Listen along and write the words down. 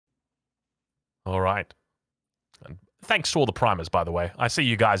All right. And thanks to all the primers, by the way. I see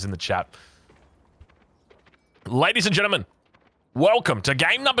you guys in the chat. Ladies and gentlemen, welcome to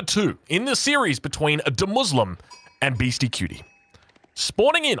game number 2 in the series between DeMusliM and Beastyqt.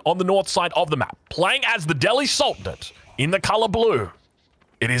 Spawning in on the north side of the map, playing as the Delhi Sultanate in the color blue,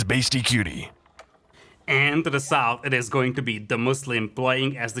 it is Beastyqt. And to the south, it is going to be DeMusliM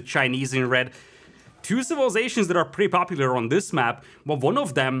playing as the Chinese in red. Two civilizations that are pretty popular on this map, but one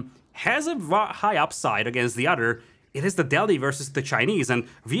of them has a high upside against the other. It is the Delhi versus the Chinese, and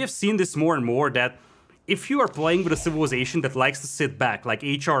we have seen this more and more that if you are playing with a civilization that likes to sit back, like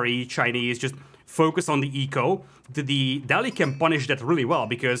HRE, Chinese, just focus on the eco, the Delhi can punish that really well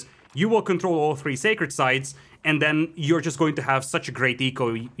because you will control all 3 sacred sites, and then you're just going to have such a great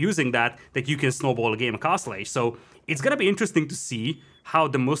eco using that you can snowball a game of Castle Age. So it's going to be interesting to see how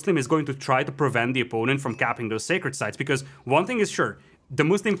DeMusliM is going to try to prevent the opponent from capping those sacred sites, because one thing is sure,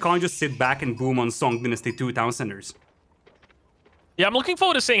 DeMusliM can't just sit back and boom on Song Dynasty 2 town centers. Yeah, I'm looking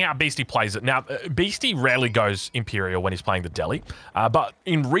forward to seeing how Beasty plays it. Now, Beasty rarely goes Imperial when he's playing the Delhi, but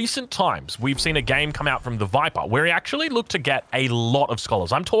in recent times, we've seen a game come out from the Viper where he actually looked to get a lot of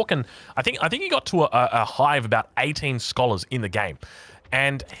scholars. I'm talking, I think he got to a high of about 18 scholars in the game.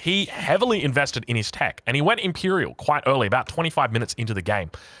 And he heavily invested in his tech, and he went Imperial quite early, about 25 minutes into the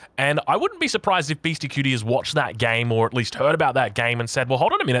game. And I wouldn't be surprised if Beastyqt has watched that game, or at least heard about that game, and said, well,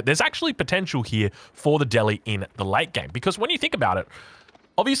 hold on a minute, there's actually potential here for the Delhi in the late game. Because when you think about it,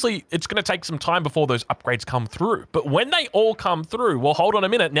 obviously, it's going to take some time before those upgrades come through. But when they all come through, well, hold on a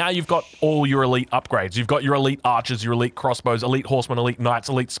minute, now you've got all your elite upgrades. You've got your elite archers, your elite crossbows, elite horsemen, elite knights,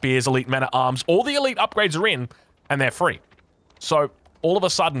 elite spears, elite men-at-arms. All the elite upgrades are in, and they're free. So all of a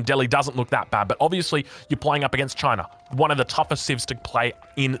sudden, Delhi doesn't look that bad, but obviously you're playing up against China, one of the toughest civs to play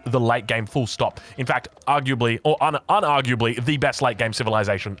in the late game, full stop. In fact, arguably, or unarguably, the best late game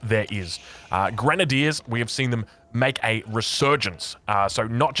civilization there is. Grenadiers, we have seen them make a resurgence. So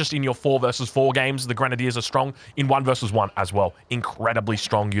not just in your 4 versus 4 games, the Grenadiers are strong, in 1 versus 1 as well. Incredibly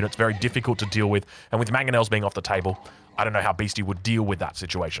strong units, very difficult to deal with, and with Mangonels being off the table, I don't know how Beasty would deal with that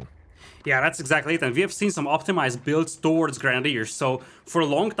situation. Yeah, that's exactly it, and we have seen some optimized builds towards Grenadiers. So for a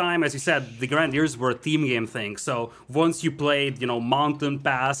long time, as you said, the Grenadiers were a team game thing. So once you played, you know, Mountain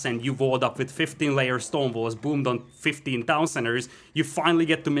Pass and you walled up with 15-layer stone walls, boomed on 15 town centers, you finally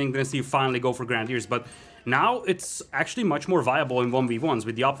get to Ming Dynasty, you finally go for Grenadiers. But now it's actually much more viable in 1v1s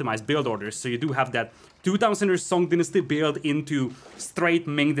with the optimized build orders. So you do have that 2 town centers Song Dynasty build into straight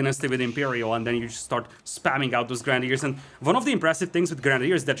Ming Dynasty with Imperial, and then you just start spamming out those Grenadiers. And one of the impressive things with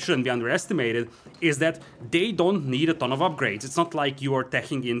Grenadiers that shouldn't be underestimated is that they don't need a ton of upgrades. It's not like you are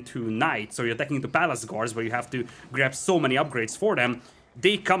teching into Knights or you're teching into Palace Guards where you have to grab so many upgrades for them.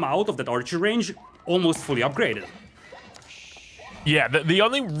 They come out of that archer range almost fully upgraded. Yeah, the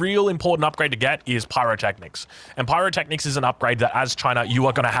only real important upgrade to get is Pyrotechnics. And Pyrotechnics is an upgrade that, as China, you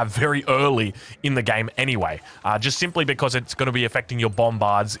are going to have very early in the game anyway. Just simply because it's going to be affecting your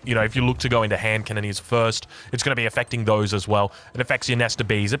bombards. You know, if you look to go into hand cannoniers first, it's going to be affecting those as well. It affects your Nesta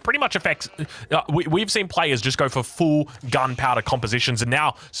Bees. It pretty much affects... we've seen players just go for full gunpowder compositions. And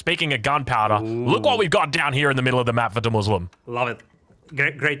now, speaking of gunpowder, look what we've got down here in the middle of the map for DeMusliM. Love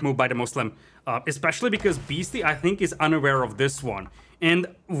it. Great move by DeMusliM. Especially because Beasty, I think, is unaware of this one. And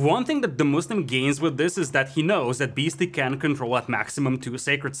one thing that DeMusliM gains with this is that he knows that Beasty can control at maximum 2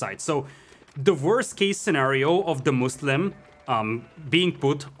 sacred sites. So the worst case scenario of DeMusliM being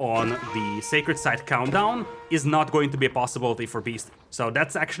put on the sacred site countdown is not going to be a possibility for Beasty. So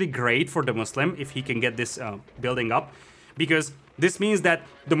that's actually great for DeMusliM if he can get this building up, because this means that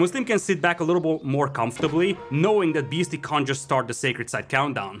DeMusliM can sit back a little bit more comfortably, knowing that Beasty can't just start the sacred site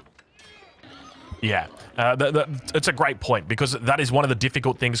countdown. Yeah, it's a great point, because that is one of the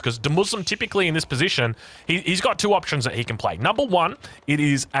difficult things, because DeMusliM typically in this position, he's got 2 options that he can play. Number 1, it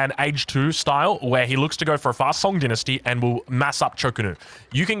is an Age 2 style, where he looks to go for a fast Song Dynasty and will mass up Chokunu.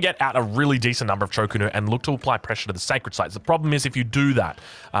 You can get out a really decent number of Chokunu and look to apply pressure to the sacred sites. The problem is if you do that,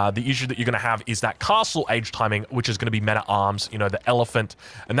 the issue that you're going to have is that castle age timing, which is going to be men-at-arms, you know, the elephant,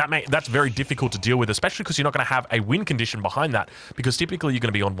 and that's very difficult to deal with, especially because you're not going to have a win condition behind that, because typically you're going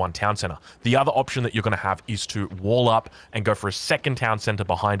to be on 1 town center. The other option that you're going to have is to wall up and go for a 2nd town center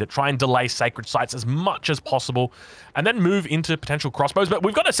behind it, try and delay sacred sites as much as possible, and then move into potential crossbows. But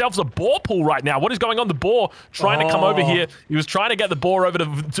we've got ourselves a boar pool right now. What is going on? The boar trying to come over here. He was trying to get the boar over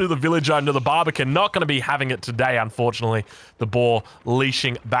to the villager and to the Barbican. Not going to be having it today, unfortunately. The boar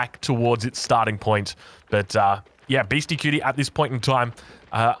leashing back towards its starting point. But yeah, Beastyqt at this point in time,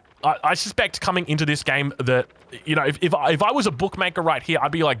 I suspect coming into this game that you know, if I was a bookmaker right here,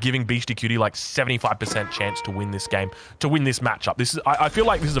 I'd be like giving Beastyqt like 75% chance to win this game, to win this matchup. This is, I feel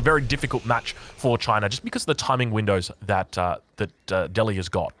like this is a very difficult match for China just because of the timing windows that Delhi has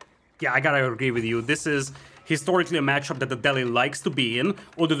got. Yeah, I gotta agree with you. This is historically a matchup that the Delhi likes to be in,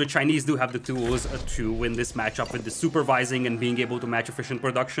 although the Chinese do have the tools to win this matchup with the supervising and being able to match efficient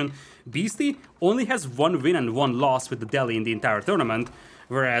production. Beasty only has 1 win and 1 loss with the Delhi in the entire tournament,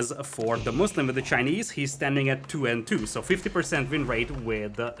 whereas for DeMusliM with the Chinese, he's standing at 2-2, so 50% win rate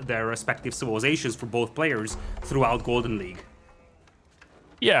with their respective civilizations for both players throughout Golden League.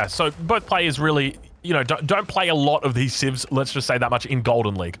 Yeah, so both players really, you know, don't play a lot of these civs, let's just say that much, in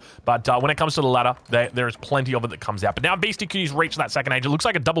Golden League. But when it comes to the ladder, there is plenty of it that comes out. But now Beastyqt's reached that second age. It looks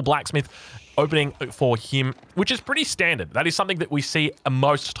like a double blacksmith opening for him, which is pretty standard. That is something that we see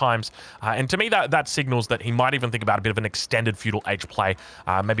most times. And to me, that signals that he might even think about a bit of an extended feudal age play.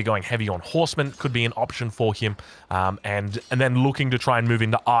 Maybe going heavy on horsemen could be an option for him. And then looking to try and move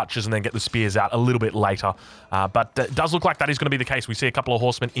into archers and then get the spears out a little bit later. But it does look like that is going to be the case. We see a couple of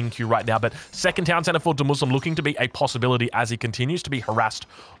horsemen in queue right now. But second town center for DeMusliM looking to be a possibility as he continues to be harassed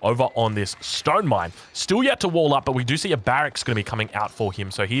over on this stone mine. Still yet to wall up, but we do see a barracks going to be coming out for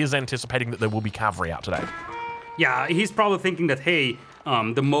him. So he is anticipating that there will be cavalry out today. Yeah, he's probably thinking that, hey,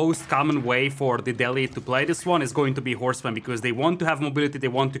 the most common way for the Delhi to play this one is going to be horsemen, because they want to have mobility, they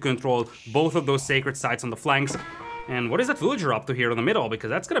want to control both of those sacred sites on the flanks. And what is that villager up to here in the middle? Because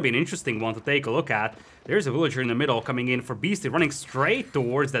that's going to be an interesting one to take a look at. There's a villager in the middle coming in for Beasty, running straight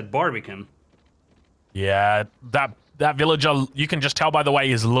towards that Barbican. Yeah, that villager, you can just tell by the way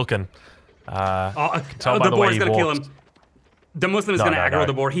he's looking. The boar's going to kill him. DeMusliM is going to aggro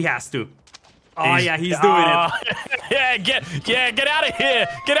the boar. He has to. Oh, yeah, he's doing it. Yeah, get out of here.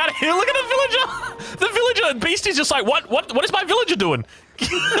 Get out of here. Look at the villager. The villager. Beasty's just like, what is my villager doing?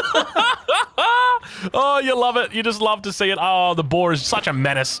 Oh, you love it. You just love to see it. Oh, the boar is such a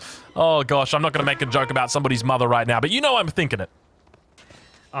menace. Oh, gosh, I'm not going to make a joke about somebody's mother right now, but you know I'm thinking it.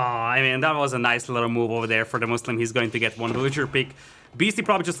 Oh, I mean, that was a nice little move over there for DeMusliM. He's going to get 1 villager pick. Beasty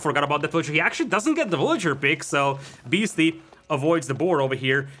probably just forgot about that villager. He actually doesn't get the villager pick, so Beasty avoids the boar over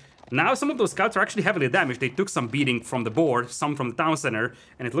here. Now some of those scouts are actually heavily damaged. They took some beating from the boar, some from the town center,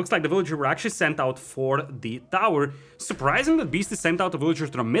 and it looks like the villager were actually sent out for the tower. Surprising that Beasty sent out the villager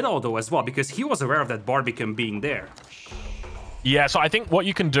to the middle though as well, because he was aware of that Barbican being there. Yeah, so I think what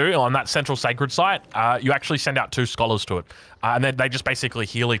you can do on that central sacred site, you actually send out 2 scholars to it. And then they just basically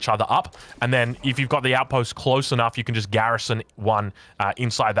heal each other up. And then if you've got the outpost close enough, you can just garrison one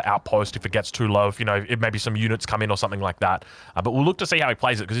inside the outpost if it gets too low. If, you know, if maybe some units come in or something like that. But we'll look to see how he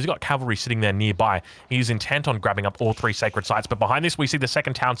plays it, because he's got cavalry sitting there nearby. He's intent on grabbing up all 3 sacred sites. But behind this, we see the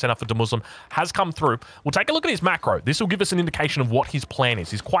second town center for DeMusliM has come through. We'll take a look at his macro. This will give us an indication of what his plan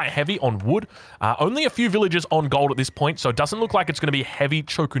is. He's quite heavy on wood. Only a few villages on gold at this point, so it doesn't look like it's going to be heavy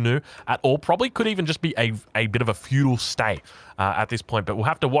Chokunu at all. Probably could even just be a bit of a feudal stay at this point, but we'll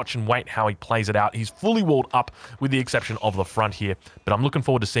have to watch and wait how he plays it out. He's fully walled up with the exception of the front here, but I'm looking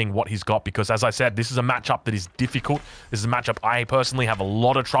forward to seeing what he's got, because as I said, this is a matchup that is difficult. This is a matchup I personally have a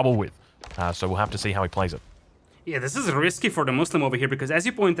lot of trouble with, so we'll have to see how he plays it. Yeah, this is risky for DeMusliM over here, because as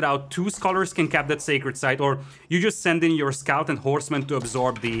you pointed out, 2 scholars can cap that sacred site, or you just send in your scout and horseman to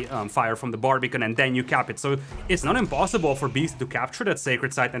absorb the fire from the Barbican, and then you cap it. So it's not impossible for Beast to capture that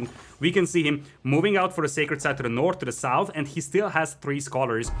sacred site, and we can see him moving out for the sacred site to the north, to the south, and he still has 3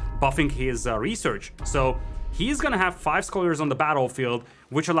 scholars buffing his research. So he's gonna have 5 scholars on the battlefield,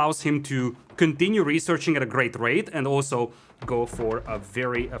 which allows him to continue researching at a great rate, and also go for a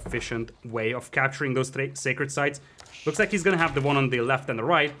very efficient way of capturing those sacred sites. Looks like he's gonna have the one on the left and the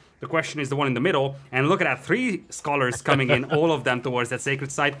right. The question is the one in the middle, and look at that, 3 scholars coming in, all of them towards that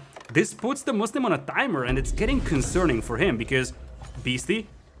sacred site. This puts DeMusliM on a timer, and it's getting concerning for him, because Beasty,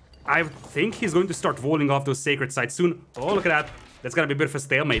 I think he's going to start walling off those sacred sites soon. Oh, look at that. That's gonna be a bit of a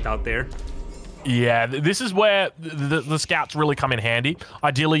stalemate out there. Yeah, this is where the scouts really come in handy.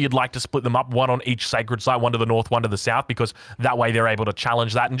 Ideally, you'd like to split them up, one on each sacred site, one to the north, one to the south, because that way they're able to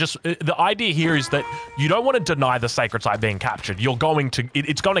challenge that. And just the idea here is that you don't want to deny the sacred site being captured. You're going to,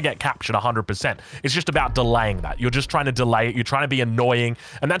 it's going to get captured 100%. It's just about delaying that. You're just trying to delay it. You're trying to be annoying.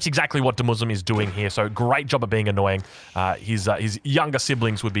 And that's exactly what DeMusliM is doing here. So great job at being annoying. His younger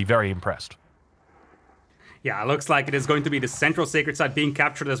siblings would be very impressed. Yeah, looks like it is going to be the central sacred site being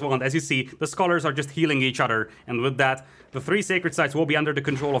captured as well. And as you see, the scholars are just healing each other. And with that, the 3 sacred sites will be under the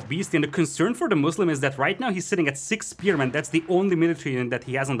control of Beasty. And the concern for DeMusliM is that right now he's sitting at 6 spearmen. That's the only military unit that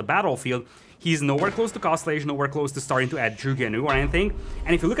he has on the battlefield. He's nowhere close to Constellation, nowhere close to starting to add Jugenu or anything.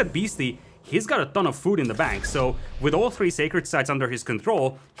 And if you look at Beasty, he's got a ton of food in the bank. So with all 3 sacred sites under his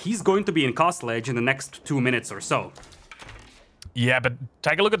control, he's going to be in Castle Edge in the next 2 minutes or so. Yeah, but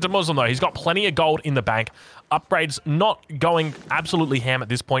take a look at DeMusliM, though. He's got plenty of gold in the bank. Upgrades not going absolutely ham at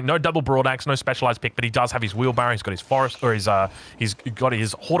this point. No double broadaxe, no specialized pick, but he does have his wheelbarrow. He's got his forest, or he's got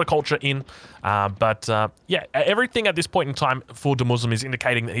his horticulture in. Yeah, everything at this point in time for DeMusliM is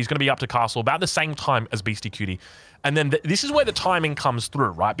indicating that he's going to be up to castle about the same time as Beastyqt. And then this is where the timing comes through,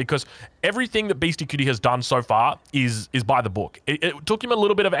 right? Because everything that Beastyqt has done so far is by the book. It took him a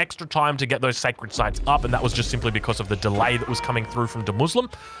little bit of extra time to get those sacred sites up, and that was just simply because of the delay that was coming through from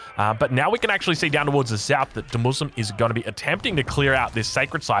DeMusliM. But now we can actually see down towards the south that DeMusliM is going to be attempting to clear out this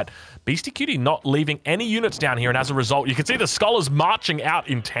sacred site. Beastyqt not leaving any units down here, and as a result, you can see the scholars marching out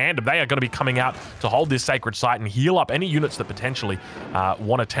in tandem. They are going to be coming out to hold this sacred site and heal up any units that potentially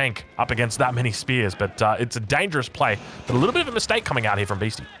want to tank up against that many spears. But it's a dangerous play, but a little bit of a mistake coming out here from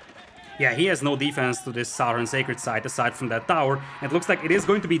Beasty. Yeah, he has no defense to this southern sacred site aside from that tower. It looks like it is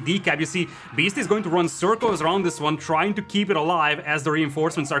going to be decap. You see, Beasty is going to run circles around this one, trying to keep it alive as the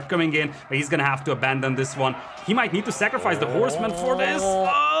reinforcements are coming in, but he's gonna have to abandon this one. He might need to sacrifice the horseman for this.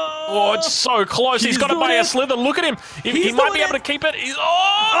 Oh, it's so close. He's got to buy a slither. Look at him. He might be able to keep it.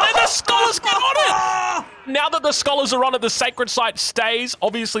 And the scholars get on it. Now that the scholars are on it, the sacred site stays.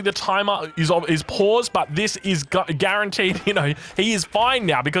 Obviously, the timer is paused, but this is guaranteed. You know, he is fine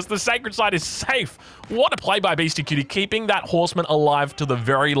now because the sacred site is safe. What a play by Beastyqt, keeping that horseman alive to the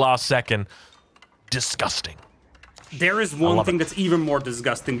very last second. Disgusting. There is one thing that's even more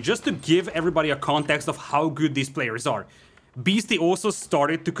disgusting, just to give everybody a context of how good these players are. Beasty also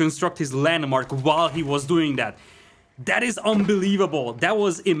started to construct his landmark while he was doing that. That is unbelievable. That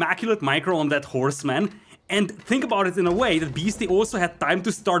was immaculate micro on that horseman. And think about it in a way that Beasty also had time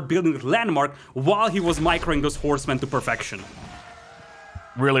to start building the landmark while he was microing those horsemen to perfection.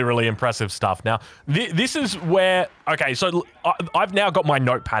 Really, really impressive stuff. Now, this is where... Okay, so I've now got my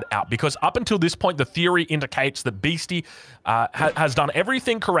notepad out because up until this point, the theory indicates that Beasty has done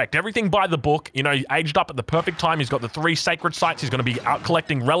everything correct, everything by the book. You know, he aged up at the perfect time. He's got the 3 sacred sites. He's going to be out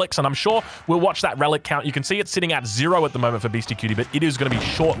collecting relics, and I'm sure we'll watch that relic count. You can see it's sitting at 0 at the moment for Beastyqt, but it is going to be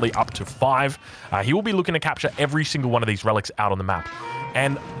shortly up to 5. He will be looking to capture every single one of these relics out on the map.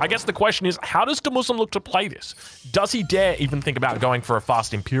 And I guess the question is, how does DeMusliM look to play this? Does he dare even think about going for a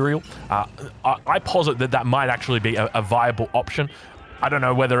fast Imperial? I posit that that might actually be a viable option. I don't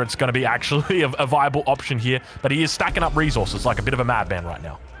know whether it's going to be actually a viable option here, but he is stacking up resources like a bit of a madman right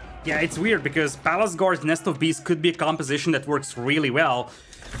now. Yeah, it's weird because Palace Guard's Nest of Beasts could be a composition that works really well.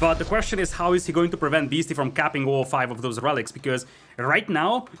 But the question is, how is he going to prevent Beasty from capping all 5 of those relics? Because right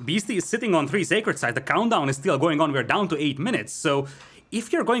now, Beasty is sitting on 3 sacred sites. The countdown is still going on. We're down to 8 minutes. So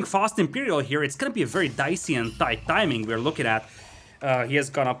if you're going fast Imperial here, it's going to be a very dicey and tight timing we're looking at. He has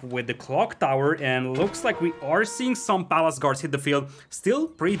gone up with the clock tower, and looks like we are seeing some Palace Guards hit the field. Still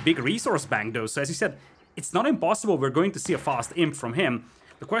pretty big resource bank though, so as you said, it's not impossible we're going to see a fast imp from him.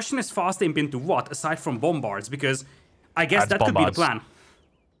 The question is, fast imp into what, aside from bombards? Because I guess that could be the plan.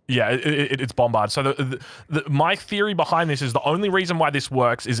 Yeah, it's bombard. So my theory behind this is the only reason why this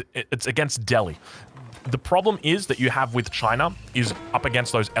works is it's against Delhi. The problem is that you have with China is up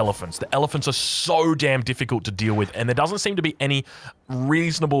against those elephants. The elephants are so damn difficult to deal with, and there doesn't seem to be any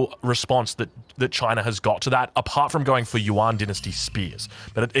reasonable response that China has got to that, apart from going for Yuan Dynasty spears.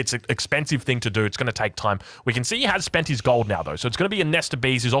 But it's an expensive thing to do. It's going to take time. We can see he has spent his gold now, though, so it's going to be a nest of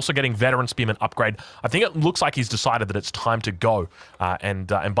bees. He's also getting veteran spearman upgrade. I think it looks like he's decided that it's time to go, and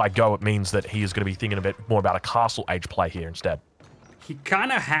by go, it means that he is going to be thinking a bit more about a castle age play here instead. He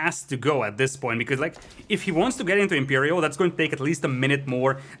kind of has to go at this point, because like, if he wants to get into Imperial, that's going to take at least a minute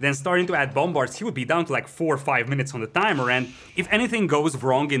more. Then starting to add bombards, he would be down to like 4 or 5 minutes on the timer, and if anything goes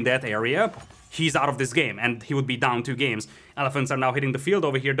wrong in that area, he's out of this game, and he would be down 2 games. Elephants are now hitting the field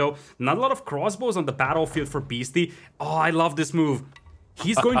over here though. Not a lot of crossbows on the battlefield for Beasty. Oh, I love this move.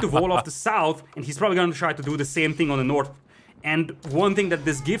 He's going to wall off the south, and he's probably going to try to do the same thing on the north. And one thing that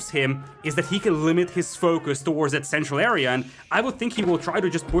this gives him is that he can limit his focus towards that central area, and I would think he will try to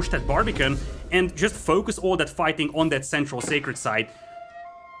just push that Barbican and just focus all that fighting on that central sacred site.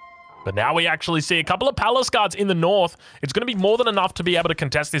 But now we actually see a couple of palace guards in the north. It's going to be more than enough to be able to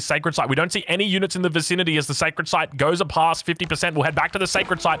contest this sacred site. We don't see any units in the vicinity as the sacred site goes past 50%. We'll head back to the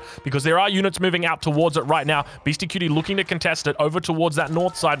sacred site because there are units moving out towards it right now. Beastyqt looking to contest it over towards that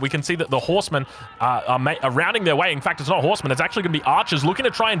north side. We can see that the horsemen are rounding their way. In fact, it's not horsemen. It's actually going to be archers looking to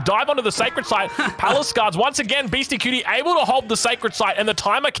try and dive onto the sacred site. Palace guards, once again, Beastyqt able to hold the sacred site, and the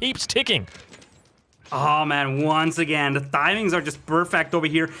timer keeps ticking. Oh man, once again, the timings are just perfect over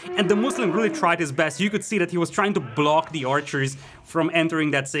here, and DeMusliM really tried his best. You could see that he was trying to block the archers from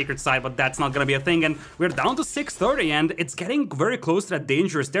entering that sacred site, but that's not gonna be a thing, and we're down to 630, and it's getting very close to that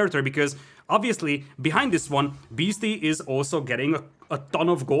dangerous territory, because obviously, behind this one, Beastyqt is also getting a ton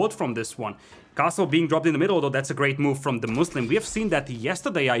of gold from this one. Castle being dropped in the middle, though that's a great move from DeMusliM. We have seen that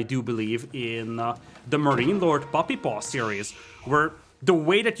yesterday, I do believe, in the Marine Lord Puppy Paw series, where the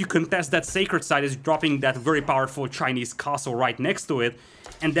way that you contest that sacred site is dropping that very powerful Chinese castle right next to it,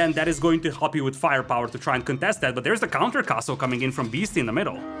 and then that is going to help you with firepower to try and contest that, but there's the counter castle coming in from Beastyqt in the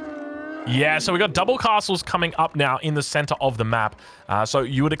middle. Yeah, so we got double castles coming up now in the center of the map. So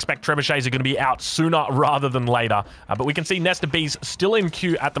you would expect trebuchets are going to be out sooner rather than later. But we can see Nest of Bees still in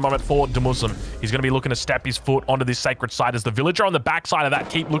queue at the moment for DeMusliM. He's going to be looking to step his foot onto this sacred site as the villager on the backside of that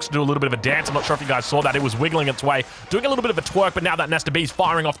keep looks to do a little bit of a dance. I'm not sure if you guys saw that. It was wiggling its way, doing a little bit of a twerk, but now that Nest of Bees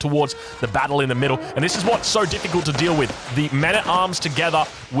firing off towards the battle in the middle. And this is what's so difficult to deal with. The men-at-arms together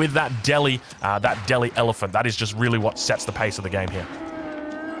with that deli elephant. That is just really what sets the pace of the game here.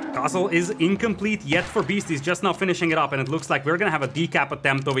 Castle is incomplete yet for Beast. He's just now finishing it up, and it looks like we're gonna have a decap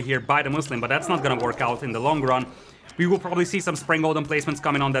attempt over here by DeMusliM, but that's not gonna work out in the long run. We will probably see some Spring Golden placements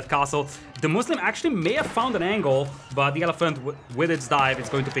coming on that castle. DeMusliM actually may have found an angle, but the elephant, with its dive, is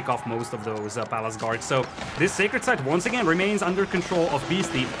going to pick off most of those palace guards. So this sacred site once again remains under control of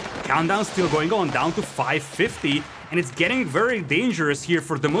Beastyqt. Countdown still going on, down to 550, and it's getting very dangerous here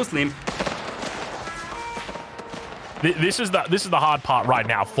for DeMusliM. This is the hard part right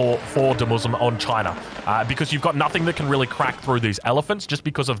now for DeMusliM on China, because you've got nothing that can really crack through these elephants just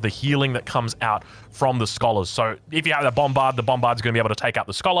because of the healing that comes out from the scholars. So if you have the bombard's going to be able to take out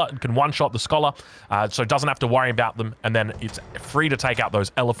the scholar. It can one-shot the scholar, so it doesn't have to worry about them, and then it's free to take out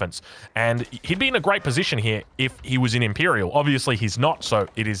those elephants. And he'd be in a great position here if he was in Imperial. Obviously, he's not, so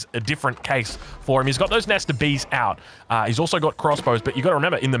it is a different case for him. He's got those Nest of Bees out. He's also got crossbows, but you got to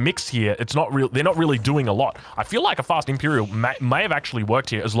remember, in the mix here, it's not real. They're not really doing a lot. I feel like a fast Imperial may have actually worked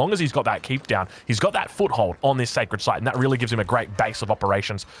here as long as he's got that keep down. He's got that foothold on this sacred site, and that really gives him a great base of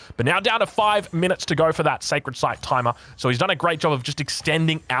operations. But now down to 5 minutes to go for that sacred site timer. So he's done a great job of just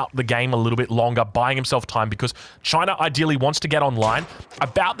extending out the game a little bit longer, buying himself time, because China ideally wants to get online.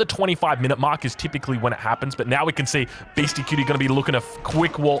 About the 25-minute mark is typically when it happens, but now we can see Beastyqt going to be looking to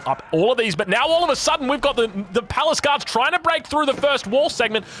quick wall up all of these. But now all of a sudden we've got the palace guards trying to break through the first wall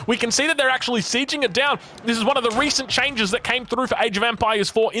segment. We can see that they're actually sieging it down. This is one of the recent changes that came through for Age of Empires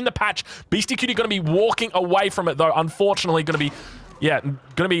 4 in the patch. Beastyqt going to be walking away from it, though, unfortunately going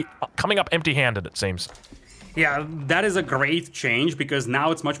to be coming up empty-handed, it seems. Yeah, that is a great change, because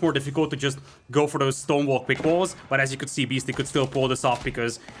now it's much more difficult to just go for those stonewall quick walls, but as you could see, Beastyqt could still pull this off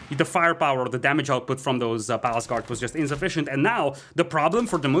because the firepower, the damage output from those palace guards was just insufficient. And now, the problem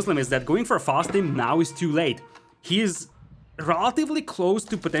for DeMusliM is that going for a fast imp now is too late. He is relatively close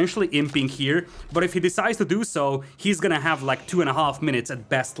to potentially imping here, but if he decides to do so, he's gonna have like 2.5 minutes at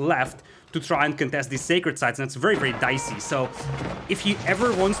best left to try and contest these sacred sites, and it's very, very dicey. So if he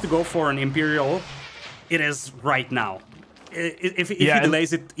ever wants to go for an Imperial, it is right now. If he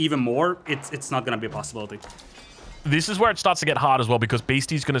delays it even more, it's not gonna be a possibility. This is where it starts to get hard as well, because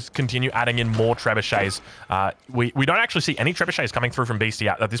Beasty's going to continue adding in more trebuchets. We don't actually see any trebuchets coming through from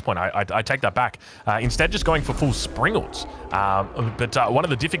Beastyqt at this point. I take that back. Instead, just going for full Springles. But one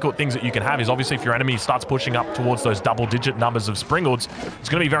of the difficult things that you can have is, obviously, if your enemy starts pushing up towards those double-digit numbers of Springles, it's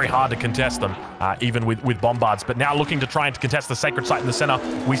going to be very hard to contest them, even with bombards. But now looking to try and contest the sacred site in the center,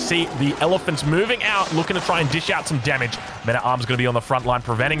 we see the elephants moving out, looking to try and dish out some damage. Men-at-Arms going to be on the front line,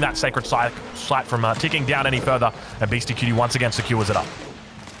 preventing that sacred site from ticking down any further. And Beastyqt once again secures it up.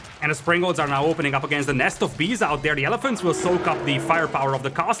 And the Springolds are now opening up against the Nest of Bees out there. The elephants will soak up the firepower of the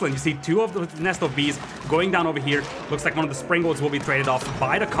castle, and you see two of the Nest of Bees going down over here. Looks like one of the Springolds will be traded off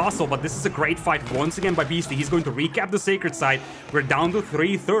by the castle, but this is a great fight once again by Beastyqt. He's going to recap the sacred site. We're down to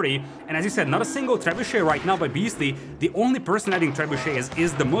 330, and as you said, not a single trebuchet right now by Beastyqt. The only person adding trebuchets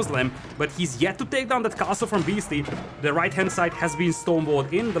is DeMusliM, but he's yet to take down that castle from Beastyqt. The right-hand side has been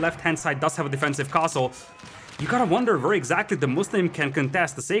stonewalled in. The left-hand side does have a defensive castle. You gotta wonder where exactly DeMusliM can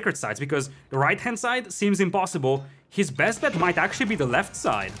contest the sacred sites, because the right-hand side seems impossible. His best bet might actually be the left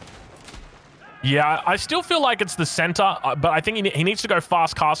side. Yeah, I still feel like it's the center, but I think he needs to go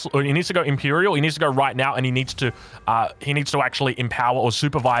fast castle, or he needs to go Imperial. He needs to go right now, and he needs to actually empower or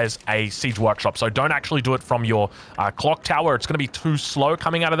supervise a siege workshop. So don't actually do it from your clock tower. It's going to be too slow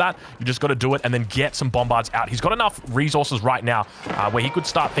coming out of that. You just got to do it and then get some bombards out. He's got enough resources right now where he could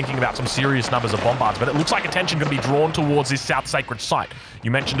start thinking about some serious numbers of bombards, but it looks like attention going to be drawn towards this south sacred site.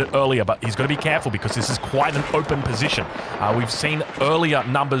 You mentioned it earlier, but he's got to be careful because this is quite an open position. We've seen earlier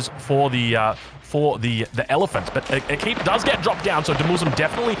numbers for the for the elephants, but a keep does get dropped down, so DeMusliM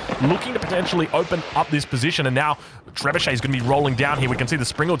definitely looking to potentially open up this position, and now Trebuchet is going to be rolling down here. We can see the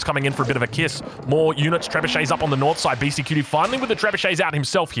Springalds coming in for a bit of a kiss. More units. Trebuchet's up on the north side. Beastyqt finally with the Trebuchets out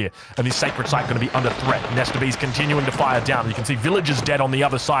himself here, and this sacred site going to be under threat. Nesta B's continuing to fire down. You can see villagers dead on the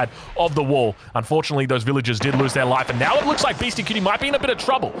other side of the wall. Unfortunately, those villagers did lose their life, and now it looks like Beastyqt might be in a bit of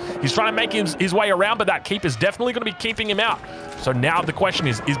trouble. He's trying to make his way around, but that keep is definitely going to be keeping him out. So now the question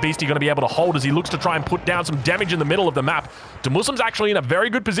is Beasty going to be able to hold as he looks to try and put down some damage in the middle of the map? DeMuslim's actually in a very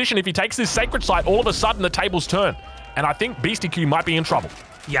good position. If he takes this sacred site, all of a sudden the tables turn. And I think Beastyqt might be in trouble.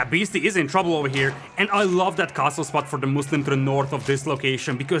 Yeah, Beasty is in trouble over here, and I love that castle spot for DeMusliM to the north of this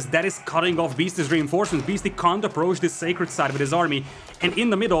location, because that is cutting off Beasty's reinforcements. Beasty can't approach this sacred site with his army, and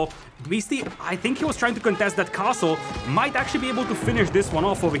in the middle, Beasty, I think he was trying to contest that castle, might actually be able to finish this one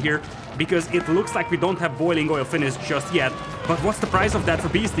off over here, because it looks like we don't have boiling oil finished just yet. But what's the price of that for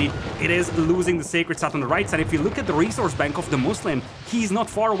Beasty? It is losing the sacred site on the right side. If you look at the resource bank of DeMusliM, he's not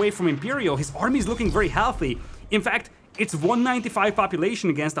far away from Imperial. His army is looking very healthy. In fact, it's 195 population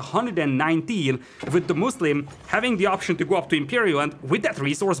against 119, with DeMusliM having the option to go up to Imperial, and with that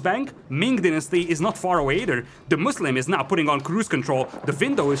resource bank, Ming Dynasty is not far away either. DeMusliM is now putting on cruise control. The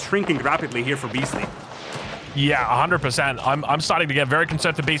window is shrinking rapidly here for Beasty. Yeah, 100%. I'm starting to get very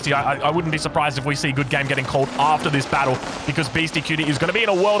concerned for Beasty. I wouldn't be surprised if we see good game getting called after this battle, because Beastyqt is going to be in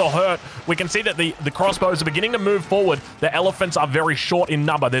a world of hurt. We can see that the crossbows are beginning to move forward. The elephants are very short in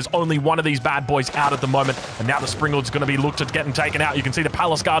number. There's only one of these bad boys out at the moment, and now the Springalds going to be looked at getting taken out. You can see the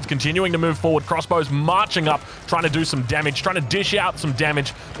Palace Guards continuing to move forward. Crossbows marching up, trying to do some damage, trying to dish out some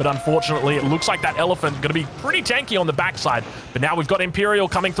damage, but unfortunately, it looks like that elephant going to be pretty tanky on the backside. But now we've got Imperial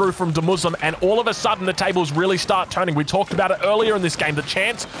coming through from DeMusliM, and all of a sudden, the tables really start turning. We talked about it earlier in this game. The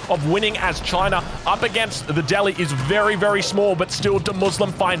chance of winning as China up against the Delhi is very, very small, but still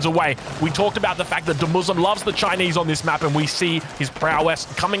DeMusliM finds a way. We talked about the fact that DeMusliM loves the Chinese on this map, and we see his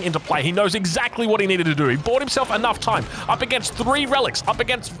prowess coming into play. He knows exactly what he needed to do. He bought himself enough time up against 3 relics, up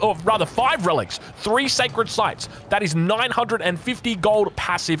against, or rather 5 relics, 3 sacred sites. That is 950 gold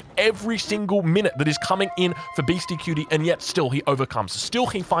passive every single minute that is coming in for Beastyqt, and yet still he overcomes. Still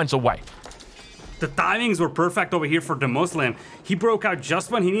he finds a way. The timings were perfect over here for DeMusliM. He broke out just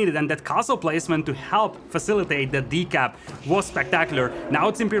when he needed, and that castle placement to help facilitate the decap was spectacular. Now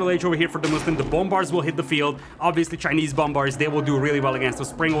it's Imperial Age over here for DeMusliM. The bombards will hit the field. Obviously, Chinese bombards, they will do really well against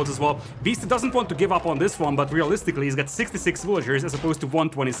those Springolds as well. Beast doesn't want to give up on this one, but realistically, he's got 66 villagers as opposed to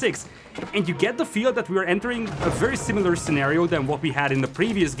 126. And you get the feel that we're entering a very similar scenario than what we had in the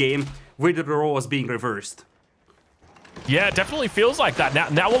previous game, where the roles being reversed. Yeah, it definitely feels like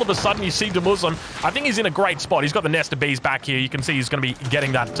that. Now all of a sudden you see DeMusliM. I think he's in a great spot. He's got the Nesta Bees back here. You can see he's going to be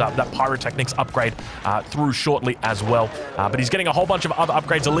getting that Pyrotechnics upgrade through shortly as well. But he's getting a whole bunch of other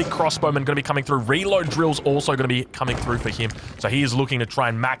upgrades. Elite Crossbowmen going to be coming through. Reload Drills also going to be coming through for him. So he is looking to try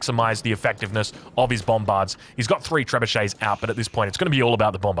and maximize the effectiveness of his bombards. He's got 3 trebuchets out, but at this point it's going to be all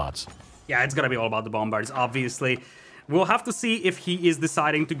about the bombards. Yeah, it's going to be all about the bombards, obviously. We'll have to see if he is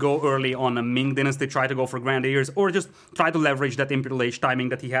deciding to go early on a Ming Dynasty, try to go for Grenadiers, or just try to leverage that Imperial Age timing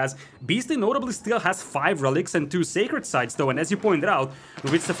that he has. Beasty notably still has 5 relics and 2 sacred sites though, and as you pointed out,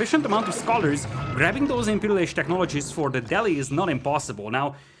 with sufficient amount of scholars, grabbing those Imperial Age technologies for the Delhi is not impossible.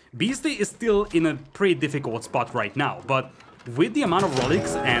 Now, Beasty is still in a pretty difficult spot right now, but with the amount of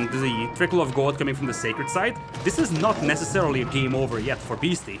relics and the trickle of gold coming from the sacred site, this is not necessarily a game over yet for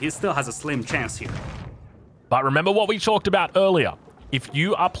Beasty. He still has a slim chance here. But remember what we talked about earlier. If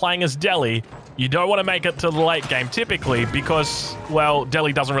you are playing as Delhi, you don't want to make it to the late game typically because, well,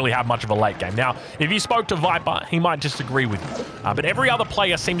 Delhi doesn't really have much of a late game. Now, if you spoke to Viper, he might disagree with you. But every other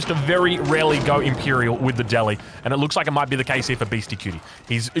player seems to very rarely go Imperial with the Delhi, and it looks like it might be the case here for Beastyqt.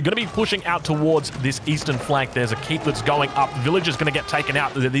 He's going to be pushing out towards this eastern flank. There's a keep that's going up. The village is going to get taken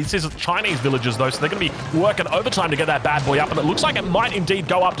out. This is Chinese villagers, though, so they're going to be working overtime to get that bad boy up, and it looks like it might indeed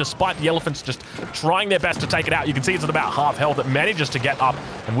go up despite the elephants just trying their best to take it out. You can see it's at about half health. It manages to get up,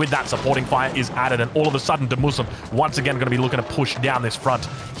 and with that, supporting fire is added, and all of a sudden, DeMusliM once again going to be looking to push down this front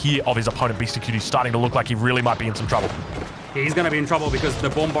here of his opponent. Beastyqt is starting to look like he really might be in some trouble. He's gonna be in trouble because the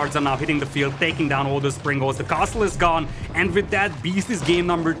bombards are now hitting the field, taking down all the Springolds. The castle is gone, and with that, Beasty's game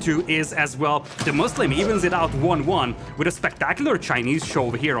number 2 is as well. DeMusliM evens it out 1-1 with a spectacular Chinese show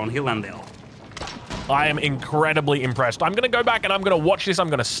over here on Hillandale. I am incredibly impressed. I'm going to go back and I'm going to watch this. I'm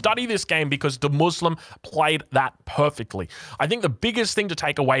going to study this game because DeMusliM played that perfectly. I think the biggest thing to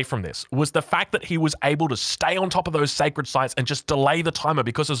take away from this was the fact that he was able to stay on top of those sacred sites and just delay the timer,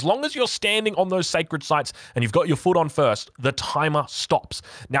 because as long as you're standing on those sacred sites and you've got your foot on first, the timer stops.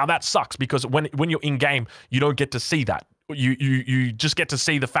 Now that sucks because when you're in game, you don't get to see that. you just get to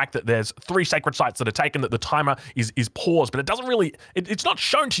see the fact that there's 3 sacred sites that are taken, that the timer is paused, but it doesn't really, it's not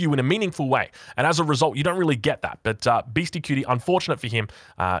shown to you in a meaningful way. And as a result, you don't really get that. But Beastyqt, unfortunate for him,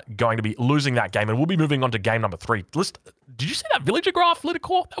 going to be losing that game. And we'll be moving on to game number 3. Did you see that villager graph,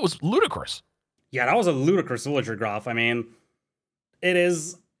 Lidakor? That was ludicrous. Yeah, that was a ludicrous villager graph. I mean, it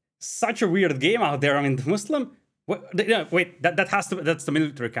is such a weird game out there. I mean, DeMusliM. Wait, that's the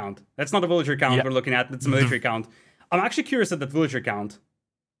military count. That's not a villager count we're looking at. It's a military count. I'm actually curious at that villager count.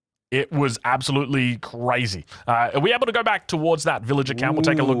 It was absolutely crazy. Are we able to go back towards that villager count? We'll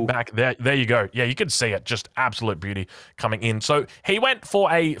take a look back there. There you go. Yeah, you can see it. Just absolute beauty coming in. So he went for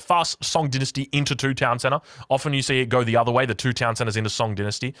a fast Song Dynasty into 2 town center. Often you see it go the other way, the 2 town centers into Song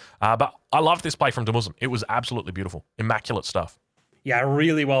Dynasty. But I love this play from DeMusliM. It was absolutely beautiful. Immaculate stuff. Yeah,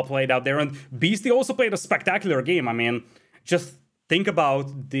 really well played out there. And Beasty also played a spectacular game. I mean, just think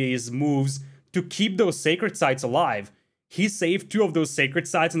about these moves to keep those sacred sites alive. He saved 2 of those sacred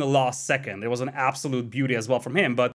sites in the last second. It was an absolute beauty as well from him. But